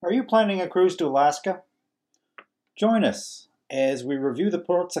Are you planning a cruise to Alaska? Join us as we review the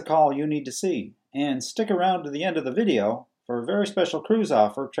ports of call you need to see, and stick around to the end of the video for a very special cruise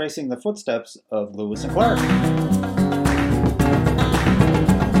offer tracing the footsteps of Lewis and Clark.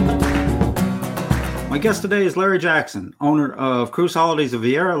 My guest today is Larry Jackson, owner of Cruise Holidays of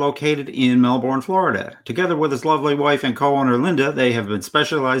Viera, located in Melbourne, Florida. Together with his lovely wife and co-owner Linda, they have been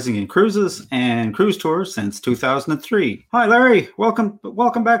specializing in cruises and cruise tours since 2003. Hi, Larry.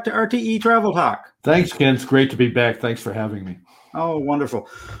 Welcome back to RTE Travel Talk. Thanks, Ken. It's great to be back. Thanks for having me. Oh, wonderful.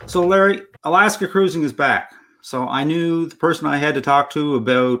 So, Larry, Alaska cruising is back. So I knew the person I had to talk to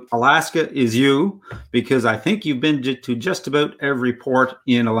about Alaska is you, because I think you've been to just about every port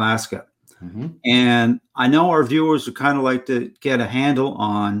in Alaska. Mm-hmm. And I know our viewers would kind of like to get a handle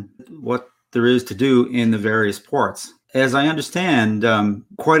on what there is to do in the various ports. As I understand,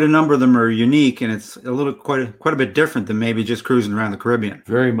 quite a number of them are unique, and it's quite a bit different than maybe just cruising around the Caribbean.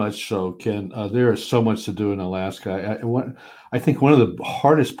 Very much so, Ken. There is so much to do in Alaska. I think one of the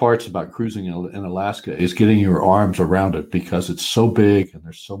hardest parts about cruising in Alaska is getting your arms around it, because it's so big and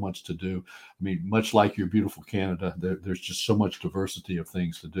there's so much to do. I mean, much like your beautiful Canada, there's just so much diversity of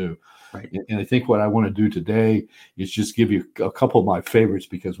things to do. Right. And I think what I want to do today is just give you a couple of my favorites,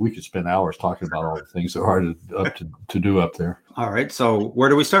 because we could spend hours talking about all the things that are hard to do up there. All right. So where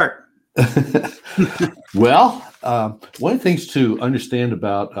do we start? Well, one of the things to understand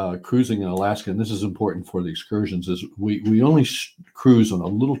about cruising in Alaska, and this is important for the excursions, is we only cruise on a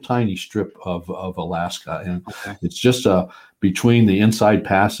little tiny strip of Alaska, and it's just between the Inside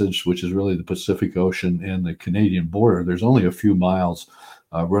Passage, which is really the Pacific Ocean, and the Canadian border. There's only a few miles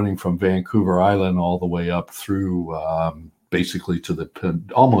running from Vancouver Island all the way up through basically to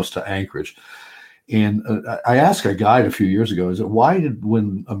almost to Anchorage. And I asked a guide a few years ago,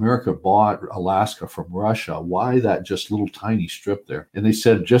 when America bought Alaska from Russia, why that just little tiny strip there? And they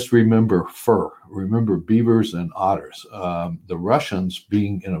said, just remember fur, remember beavers and otters. The Russians,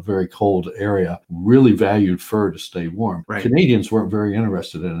 being in a very cold area, really valued fur to stay warm. Right. Canadians weren't very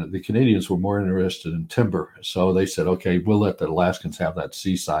interested in it. The Canadians were more interested in timber. So they said, okay, we'll let the Alaskans have that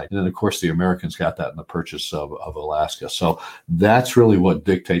seaside. And then, of course, the Americans got that in the purchase of Alaska. So that's really what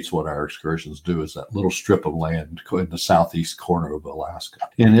dictates what our excursions do, is that little strip of land in the southeast corner of Alaska.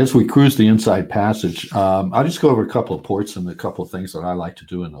 And as we cruise the Inside Passage, I'll just go over a couple of ports and a couple of things that I like to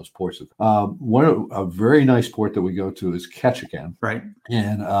do in those ports. A very nice port that we go to is Ketchikan. Right.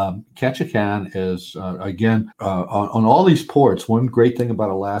 And Ketchikan is, again, on all these ports, one great thing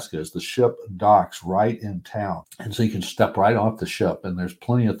about Alaska is the ship docks right in town. And so you can step right off the ship, and there's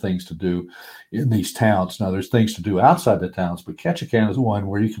plenty of things to do in these towns. Now, there's things to do outside the towns, but Ketchikan is one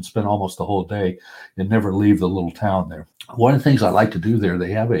where you can spend almost the whole day and never leave the little town there. One of the things I like to do there,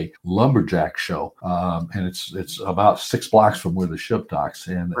 they have a lumberjack show, and it's about 6 blocks from where the ship docks,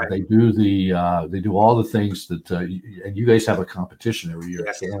 and right. They do all the things that, and you guys have a competition every year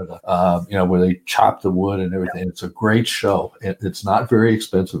in Canada, where they chop the wood and everything. Yeah. It's a great show. It's not very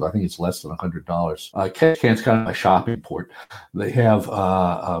expensive. I think it's less than $100. Ketchikan's kind of a shopping port. They have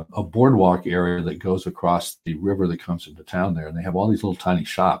a boardwalk area that goes across the river that comes into town there, and they have all these little tiny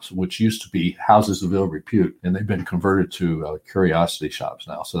shops, which used to be houses of ill repute, and they've been converted to curiosity shops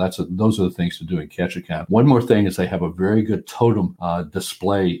now. So those are the things to do in Ketchikan. One more thing is they have a very good totem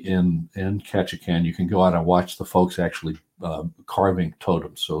display in Ketchikan. You can go out and watch the folks actually carving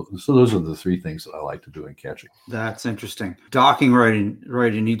totems. So those are the 3 things that I like to do in Ketchikan. That's interesting. Docking right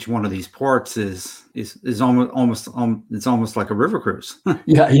in each one of these ports is almost it's almost like a river cruise.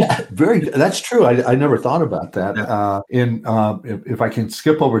 Yeah, very good. That's true. I never thought about that. Yeah. If I can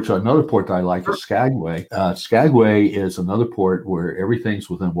skip over to another port that I like, is Skagway. Skagway is another port where everything's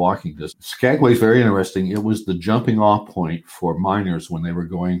within walking distance. Skagway is very interesting. It was the jumping off point for miners when they were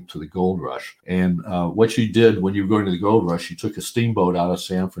going to the gold rush. And what you did when you were going to the gold rush, you took a steamboat out of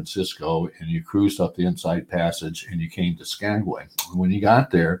San Francisco and you cruised up the Inside Passage and you came to Skagway. When you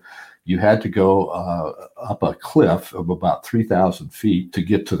got there, you had to go up a cliff of about 3,000 feet to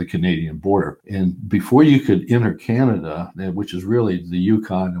get to the Canadian border. And before you could enter Canada, which is really the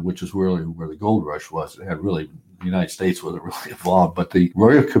Yukon, which is really where the gold rush was, it had really, the United States wasn't really involved, but the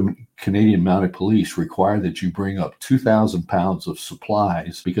Royal Canadian Mounted Police required that you bring up 2,000 pounds of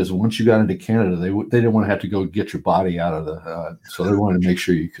supplies, because once you got into Canada, they didn't want to have to go get your body out of the, so they wanted to make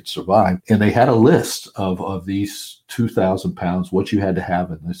sure you could survive. And they had a list of these 2,000 pounds, what you had to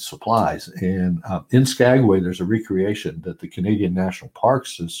have in the supplies. And in Skagway, there's a recreation that the Canadian National Park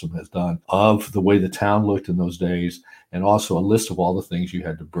System has done of the way the town looked in those days and also a list of all the things you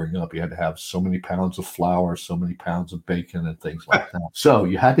had to bring up. You had to have so many pounds of flour, so many pounds of bacon, and things like that. So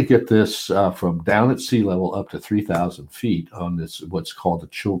you had to get this from down at sea level up to 3,000 feet on this, what's called the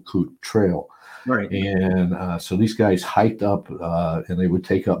Chilkoot Trail. Right. And so these guys hiked up and they would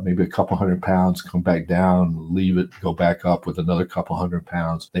take up maybe a couple hundred pounds, come back down, leave it, go back up with another couple hundred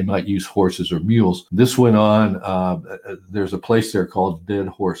pounds. They might use horses or mules. This went on. There's a place there called Dead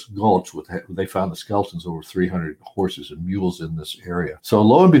Horse Gulch. They found the skeletons of over 300 horses and mules in this area. So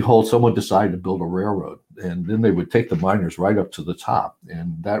lo and behold, someone decided to build a railroad. And then they would take the miners right up to the top.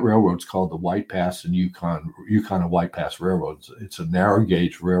 And that railroad's called the White Pass and Yukon and White Pass Railroad. It's a narrow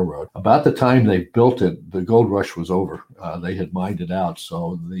gauge railroad. About the time they built it, the gold rush was over. They had mined it out.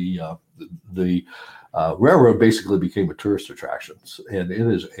 So the railroad basically became a tourist attraction. And it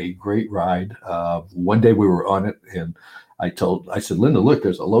is a great ride. One day we were on it, and I said, Linda, look,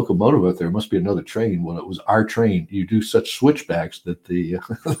 there's a locomotive out there. There must be another train. Well, it was our train. You do such switchbacks that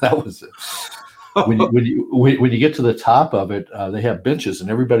that was it. When you get to the top of it, they have benches, and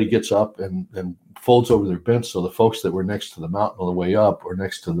everybody gets up and folds over their bench. So the folks that were next to the mountain on the way up or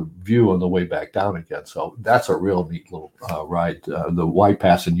next to the view on the way back down again. So that's a real neat little ride. The White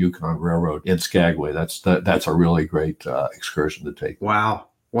Pass and Yukon Railroad in Skagway. That's a really great excursion to take. Wow,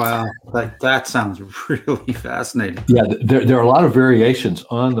 that sounds really fascinating. Yeah, there are a lot of variations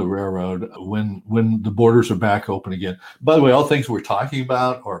on the railroad when the borders are back open again. By the way, all things we're talking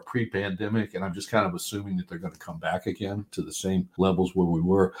about are pre-pandemic, and I'm just kind of assuming that they're going to come back again to the same levels where we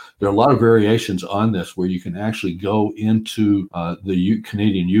were. There are a lot of variations on this where you can actually go into the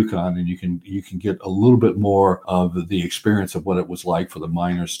Canadian Yukon, and you can get a little bit more of the experience of what it was like for the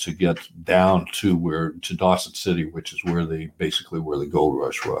miners to get down to Dawson City, which is where the gold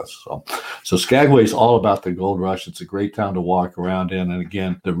rush was. So Skagway is all about the gold rush. It's a great town to walk around in, and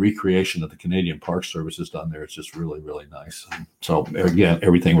again, the recreation that the Canadian Park Service has done there is just really, really nice. So again,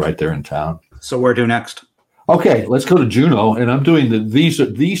 everything right there in town. So where to next? Okay, let's go to Juneau, and I'm doing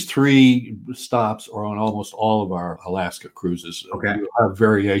these three stops are on almost all of our Alaska cruises. Okay, we'll have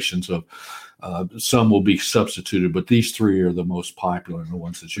variations of. Some will be substituted, but these three are the most popular and the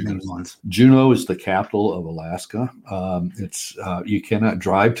ones that you're going to see. Juneau is the capital of Alaska. You cannot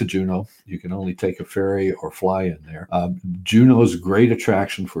drive to Juneau. You can only take a ferry or fly in there. Juneau's great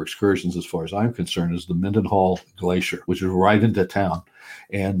attraction for excursions, as far as I'm concerned, is the Mendenhall Glacier, which is right into town.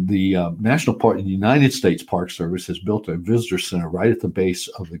 And the the United States Park Service has built a visitor center right at the base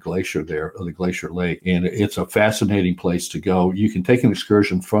of the glacier there, of the Glacier Lake. And it's a fascinating place to go. You can take an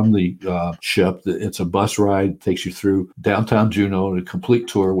excursion from the ship. It's a bus ride, takes you through downtown Juneau, a complete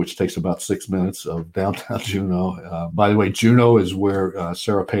tour, which takes about 6 minutes of downtown Juneau. By the way, Juneau is where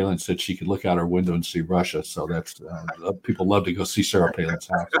Sarah Palin said she could look out her window and see Russia. So that's people love to go see Sarah Palin's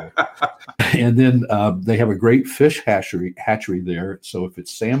house. And then they have a great fish hatchery there. So if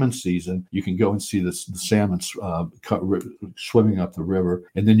it's salmon season, you can go and see the salmon swimming up the river.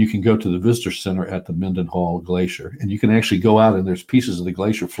 And then you can go to the visitor center at the Mendenhall Glacier. And you can actually go out, and there's pieces of the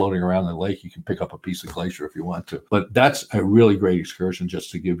glacier floating around the lake. You can pick up a piece of glacier if you want to. But that's a really great excursion,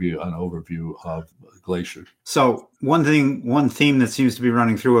 just to give you an overview of the glacier. So one theme that seems to be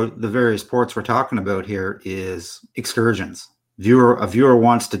running through the various ports we're talking about here is excursions. A viewer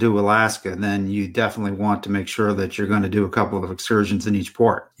wants to do Alaska, then you definitely want to make sure that you're going to do a couple of excursions in each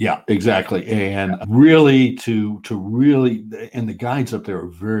port. Yeah, exactly. And really and the guides up there are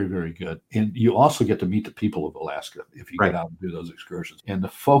very, very good. And you also get to meet the people of Alaska if you get out and do those excursions. And the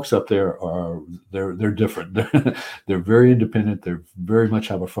folks up there they're different. They're very independent. They very much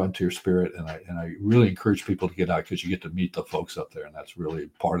have a frontier spirit. And I really encourage people to get out, because you get to meet the folks up there. And that's really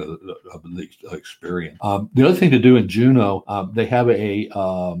part of the experience. The other thing to do in Juneau, they have a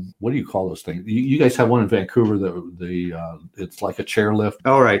what do you call those things? You guys have one in Vancouver that it's like a chairlift.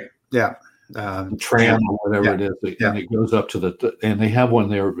 Oh, right. Yeah. Tram or whatever it is, and it goes up to and they have one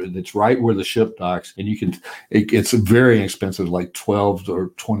there that's right where the ship docks, and it's very expensive, like $12 or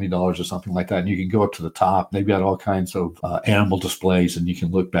 $20 or something like that, and you can go up to the top. They've got all kinds of animal displays, and you can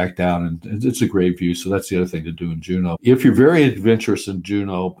look back down, and it's a great view. So that's the other thing to do in Juneau. If you're very adventurous in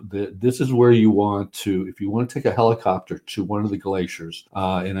Juneau, this is where you want to, if you want to take a helicopter to one of the glaciers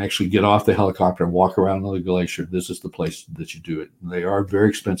and actually get off the helicopter and walk around on the glacier, this is the place that you do it. And they are very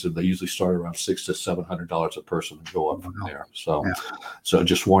expensive. They usually start around $600 to $700 a person and go up from there. So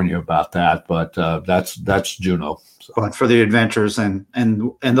just warn you about that. But that's Juneau. So. But for the adventurers and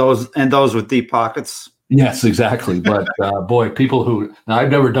those with deep pockets, Yes, exactly. But boy, people who now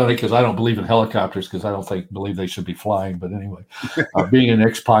I've never done it because I don't believe in helicopters because I don't believe they should be flying. But anyway, being an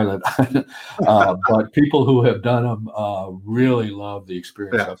ex-pilot, but people who have done them really love the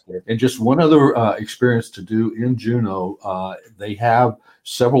experience up there. And just one other experience to do in Juneau, they have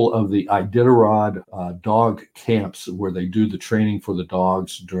several of the Iditarod dog camps where they do the training for the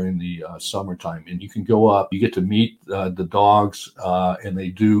dogs during the summertime. And you can go up, you get to meet the dogs, and they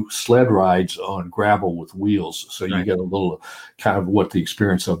do sled rides on gravel with wheels. So you get a little kind of what the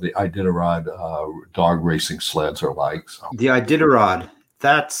experience of the Iditarod dog racing sleds are like. So. The Iditarod,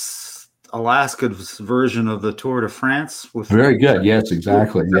 that's Alaska's version of the Tour de France. Very good. Yes,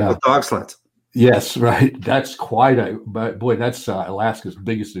 exactly. With dog sleds. Yes, right. That's but boy, that's Alaska's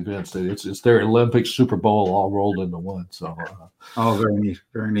biggest events. It's their Olympic Super Bowl all rolled into one. So, very neat,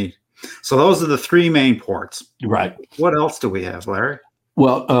 very neat. So those are the three main ports. Right. What else do we have, Larry?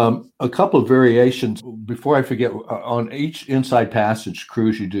 Well, a couple of variations. Before I forget, on each Inside Passage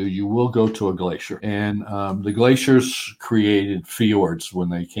cruise you do, you will go to a glacier. And the glaciers created fjords when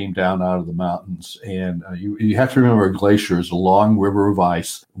they came down out of the mountains. And you have to remember a glacier is a long river of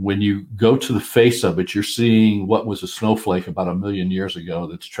ice. When you go to the face of it, you're seeing what was a snowflake about 1 million years ago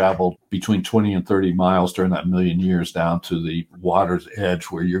that's traveled between 20 and 30 miles during that 1 million years down to the water's edge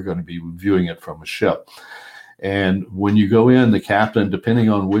where you're going to be viewing it from a ship. And when you go in, the captain, depending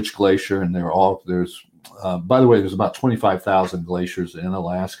on which glacier, and by the way, there's about 25,000 glaciers in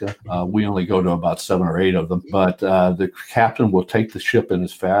Alaska. We only go to about 7 or 8 of them, but the captain will take the ship in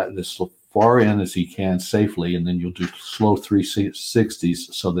as far in as he can safely, and then you'll do slow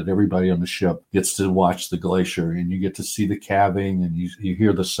 360s so that everybody on the ship gets to watch the glacier, and you get to see the calving, and you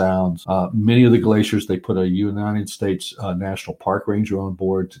hear the sounds. Many of the glaciers, they put a United States National Park ranger on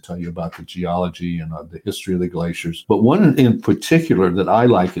board to tell you about the geology and the history of the glaciers. But one in particular that I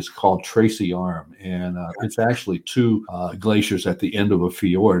like is called Tracy Arm, and it's actually 2 glaciers at the end of a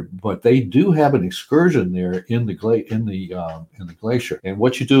fjord, but they do have an excursion there in the glacier. And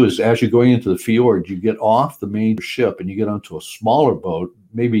what you do is, as you go into the fjord, you get off the main ship and you get onto a smaller boat,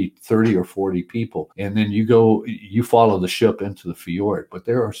 maybe 30 or 40 people. And then you follow the ship into the fjord. But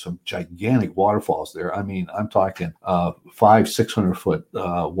there are some gigantic waterfalls there. I mean, I'm talking 500-600 foot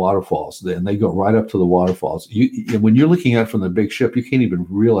waterfalls. And they go right up to the waterfalls. When you're looking at it from the big ship, you can't even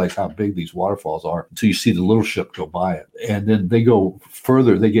realize how big these waterfalls are until you see the little ship go by it. And then they go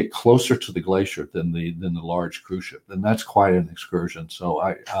further, they get closer to the glacier than the large cruise ship. And that's quite an excursion. So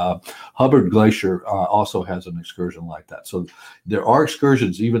Hubbard Glacier also has an excursion like that. So there are excursions,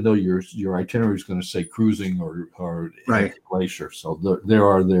 even though your itinerary is going to say cruising or glacier. So there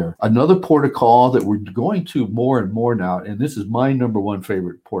are there. Another port of call that we're going to more and more now, and this is my number one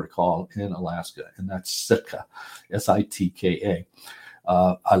favorite port of call in Alaska, and that's Sitka, Sitka.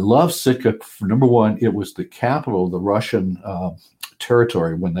 I love Sitka. Number one, it was the capital of the Russian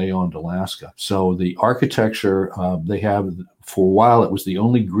territory when they owned Alaska. So the architecture they have, for a while, it was the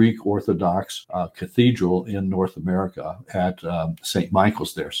only Greek Orthodox cathedral in North America at St.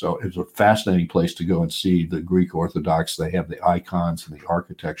 Michael's there. So it was a fascinating place to go and see the Greek Orthodox. They have the icons and the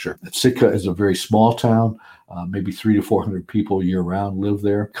architecture. Sitka is a very small town. Maybe 300 to 400 people year-round live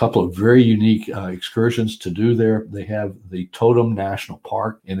there. A couple of very unique excursions to do there. They have the Totem National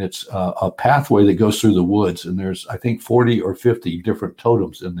Park, and it's a pathway that goes through the woods. And there's, I think, 40 or 50 different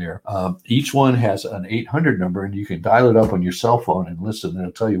totems in there. Each one has an 800 number, and you can dial it up on your cell phone and listen, and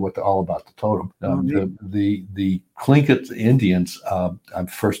it'll tell you all about the totem. The Tlingit Indians,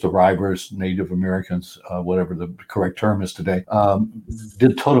 first arrivals, Native Americans, whatever the correct term is today,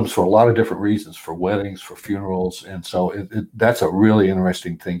 did totems for a lot of different reasons, for weddings, for funerals, and so that's a really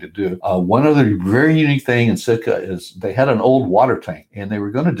interesting thing to do. One other very unique thing in Sitka is they had an old water tank, and they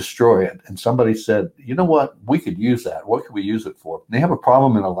were going to destroy it, and somebody said, you know what, we could use that. What could we use it for? And they have a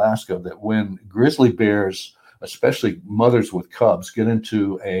problem in Alaska that when grizzly bears, especially mothers with cubs, get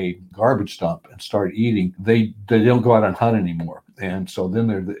into a garbage dump and start eating, they don't go out and hunt anymore. And so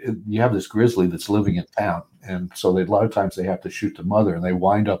then you have this grizzly that's living in town. And so a lot of times they have to shoot the mother, and they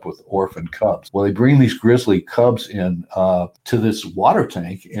wind up with orphan cubs. Well, they bring these grizzly cubs in to this water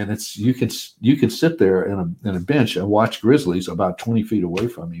tank, and you can sit there in a bench and watch grizzlies about 20 feet away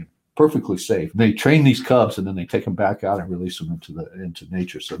from you. Perfectly safe. They train these cubs, and then they take them back out and release them into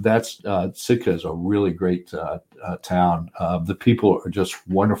nature. So that's Sitka is a really great town. The people are just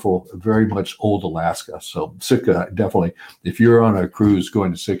wonderful, very much old Alaska. So Sitka, definitely, if you're on a cruise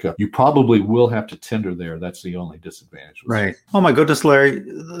going to Sitka, you probably will have to tender there. That's the only disadvantage. Right. Oh my goodness, Larry.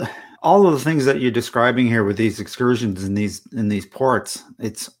 All of the things that you're describing here with these excursions in these ports,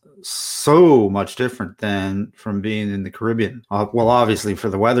 it's so much different than from being in the Caribbean. Well, obviously for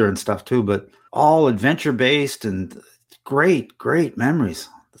the weather and stuff too, but all adventure based and great memories.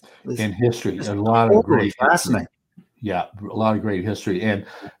 And history, a lot of great fascinating. Yeah, a lot of great history. And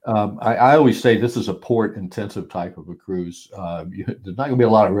I always say this is a port-intensive type of a cruise. There's not going to be a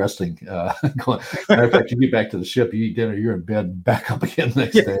lot of resting. Matter of fact, you get back to the ship, you eat dinner, you're in bed, back up again the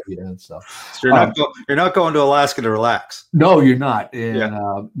next day. And so you're not going to Alaska to relax. No, you're not.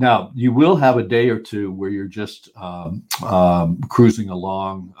 And now you will have a day or two where you're just cruising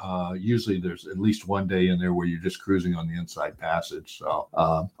along. Usually there's at least one day in there where you're just cruising on the Inside Passage. So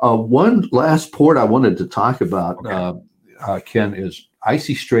one last port I wanted to talk about, Ken, is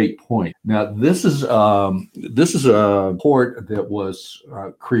Icy Strait Point. Now, this is a port that was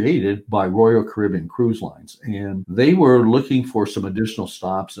created by Royal Caribbean Cruise Lines, and they were looking for some additional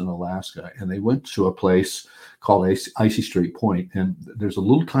stops in Alaska, and they went to a place called Icy Strait Point, and there's a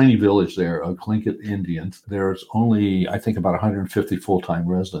little tiny village there of Tlingit Indians. There's only, I think, about 150 full-time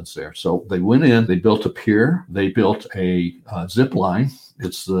residents there. So they went in, they built a pier, they built a zip line.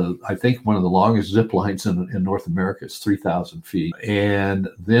 It's I think one of the longest zip lines in North America. It's 3,000 feet. And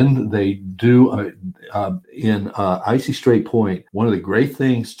then they do in Icy Strait Point, one of the great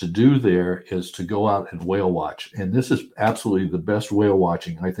things to do there is to go out and whale watch. And this is absolutely the best whale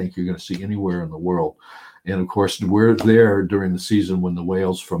watching I think you're going to see anywhere in the world. And of course, we're there during the season when the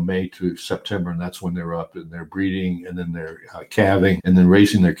whales from May to September, and that's when they're up and they're breeding and then they're calving and then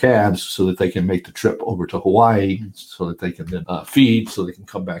raising their calves so that they can make the trip over to Hawaii so that they can then feed so they can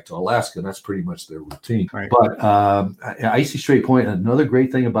come back to Alaska. And that's pretty much their routine. Right. But Icy Strait Point, another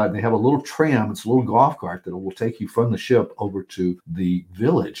great thing about it, they have a little tram. It's a little golf cart that will take you from the ship over to the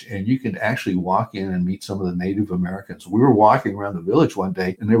village. And you can actually walk in and meet some of the Native Americans. We were walking around the village one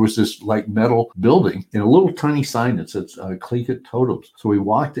day and there was this like metal building and a little tiny sign that says Tlingit totems. So we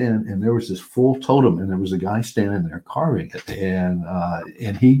walked in and there was this full totem and there was a guy standing there carving it.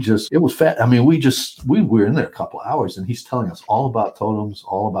 And he just, it was fat. I mean, we were in there a couple hours and he's telling us all about totems,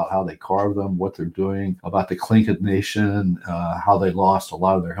 all about how they carve them, what they're doing, about the Tlingit nation, how they lost a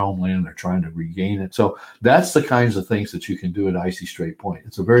lot of their homeland. They're trying to regain it. So that's the kinds of things that you can do at Icy Strait Point.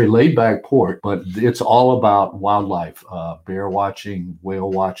 It's a very laid back port, but it's all about wildlife, bear watching,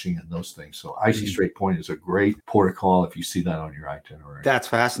 whale watching, and those things. So Icy Strait Point is a great port of call if you see that on your itinerary. That's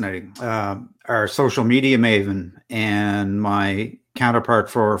fascinating. Our social media maven and my counterpart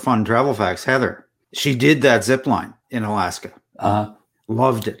for Fun Travel Facts, Heather, she did that zip line in Alaska.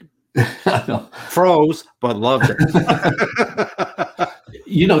 Loved it. Froze, but loved it.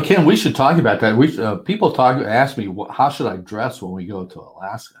 You know, Ken, we should talk about that. People ask me, how should I dress when we go to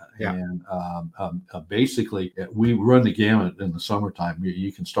Alaska? Yeah. And basically, we run the gamut in the summertime.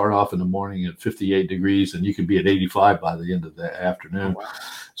 You can start off in the morning at 58 degrees, and you can be at 85 by the end of the afternoon. Oh, wow.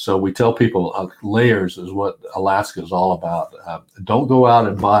 So we tell people layers is what Alaska is all about. Don't go out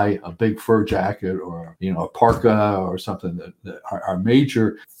and buy a big fur jacket or a parka or something. Our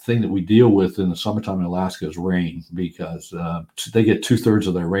major thing that we deal with in the summertime in Alaska is rain, because they get 2/3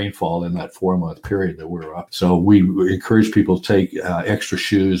 of their rainfall in that 4-month period that we're up. So we encourage people to take extra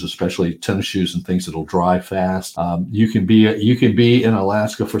shoes, especially tennis shoes and things that'll dry fast. You can be in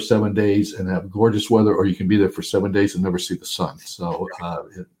Alaska for 7 days and have gorgeous weather, or you can be there for 7 days and never see the sun. So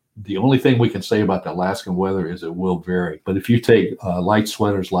the only thing we can say about the Alaskan weather is it will vary. But if you take light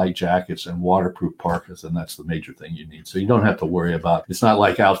sweaters, light jackets, and waterproof parkas, then that's the major thing you need. So you don't have to worry about, it's not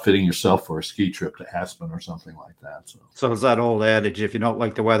like outfitting yourself for a ski trip to Aspen or something like that. So it's that old adage, if you don't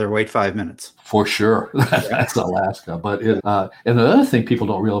like the weather, wait 5 minutes. For sure. That's Alaska. But and the other thing people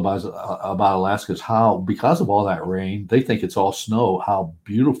don't realize about Alaska is how, because of all that rain, they think it's all snow, how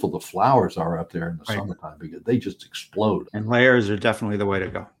beautiful the flowers are up there in the summertime, because they just explode. And layers are definitely the way to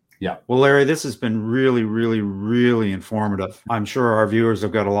go. Yeah. Well, Larry, this has been really, really, really informative. I'm sure our viewers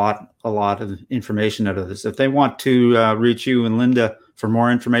have got a lot of information out of this. If they want to reach you and Linda for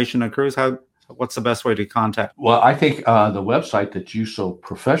more information on cruise, what's the best way to contact? Well, I think the website that you so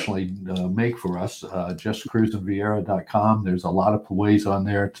professionally make for us, justcruiseandviera.com. There's a lot of ways on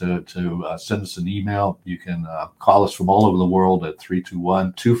there to send us an email. You can call us from all over the world at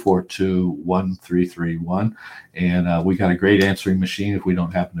 321-242-1331. And we got a great answering machine if we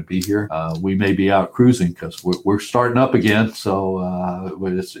don't happen to be here. We may be out cruising because we're starting up again. So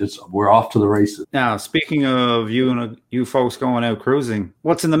we're off to the races. Now, speaking of you folks going out cruising,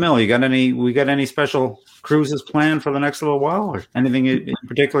 what's in the mill? We got got any special cruises planned for the next little while, or anything in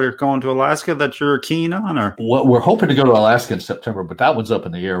particular going to Alaska that you're keen on? Or well, we're hoping to go to Alaska in September, but that one's up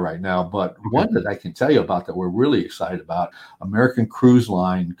in the air right now. But one that I can tell you about that we're really excited about, American Cruise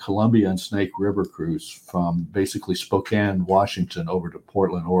Line Columbia and Snake River cruise from basically Spokane, Washington over to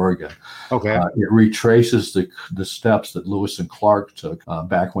Portland, Oregon. Okay. It retraces the steps that Lewis and Clark took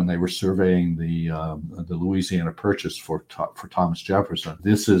back when they were surveying the Louisiana Purchase for Thomas Jefferson.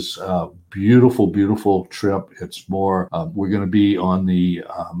 This is a beautiful, beautiful trip. It's more, we're going to be on the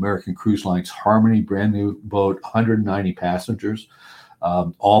American Cruise Line's Harmony brand new boat, 190 passengers,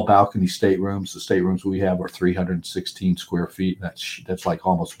 all balcony staterooms. The staterooms we have are 316 square feet. That's like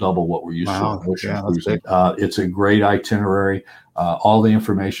almost double what we're used to in ocean cruising. It's a great itinerary. All the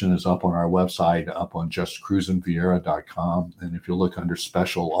information is up on our website, up on justcruisingviera.com. And if you look under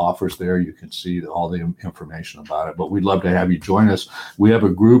special offers there, you can see all the information about it. But we'd love to have you join us. We have a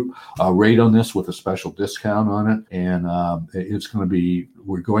group rate on this with a special discount on it. And it's going to be,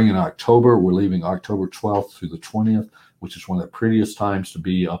 we're going in October. We're leaving October 12th through the 20th, which is one of the prettiest times to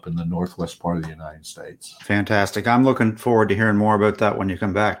be up in the northwest part of the United States. Fantastic. I'm looking forward to hearing more about that when you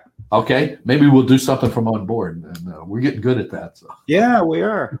come back. Okay, maybe we'll do something from on board, and we're getting good at that. So. Yeah, we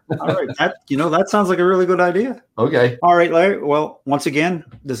are. All right, that sounds like a really good idea. Okay. All right, Larry. Well, once again,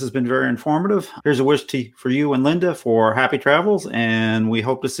 this has been very informative. Here's a wish for you and Linda for happy travels, and we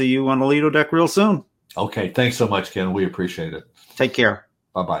hope to see you on the Lido deck real soon. Okay, thanks so much, Ken. We appreciate it. Take care.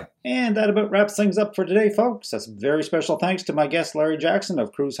 Bye-bye. And that about wraps things up for today, folks. That's very special thanks to my guest, Larry Jackson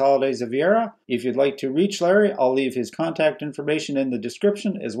of Cruise Holidays of Viera. If you'd like to reach Larry, I'll leave his contact information in the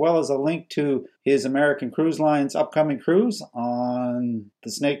description, as well as a link to his American Cruise Line's upcoming cruise on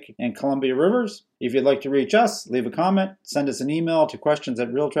the Snake and Columbia Rivers. If you'd like to reach us, leave a comment, send us an email to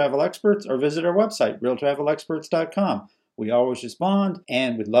questions@realtravelexperts, or visit our website, realtravelexperts.com. We always respond,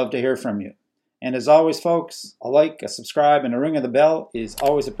 and we'd love to hear from you. And as always, folks, a like, a subscribe, and a ring of the bell is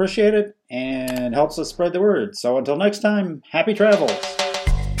always appreciated and helps us spread the word. So until next time, happy travels.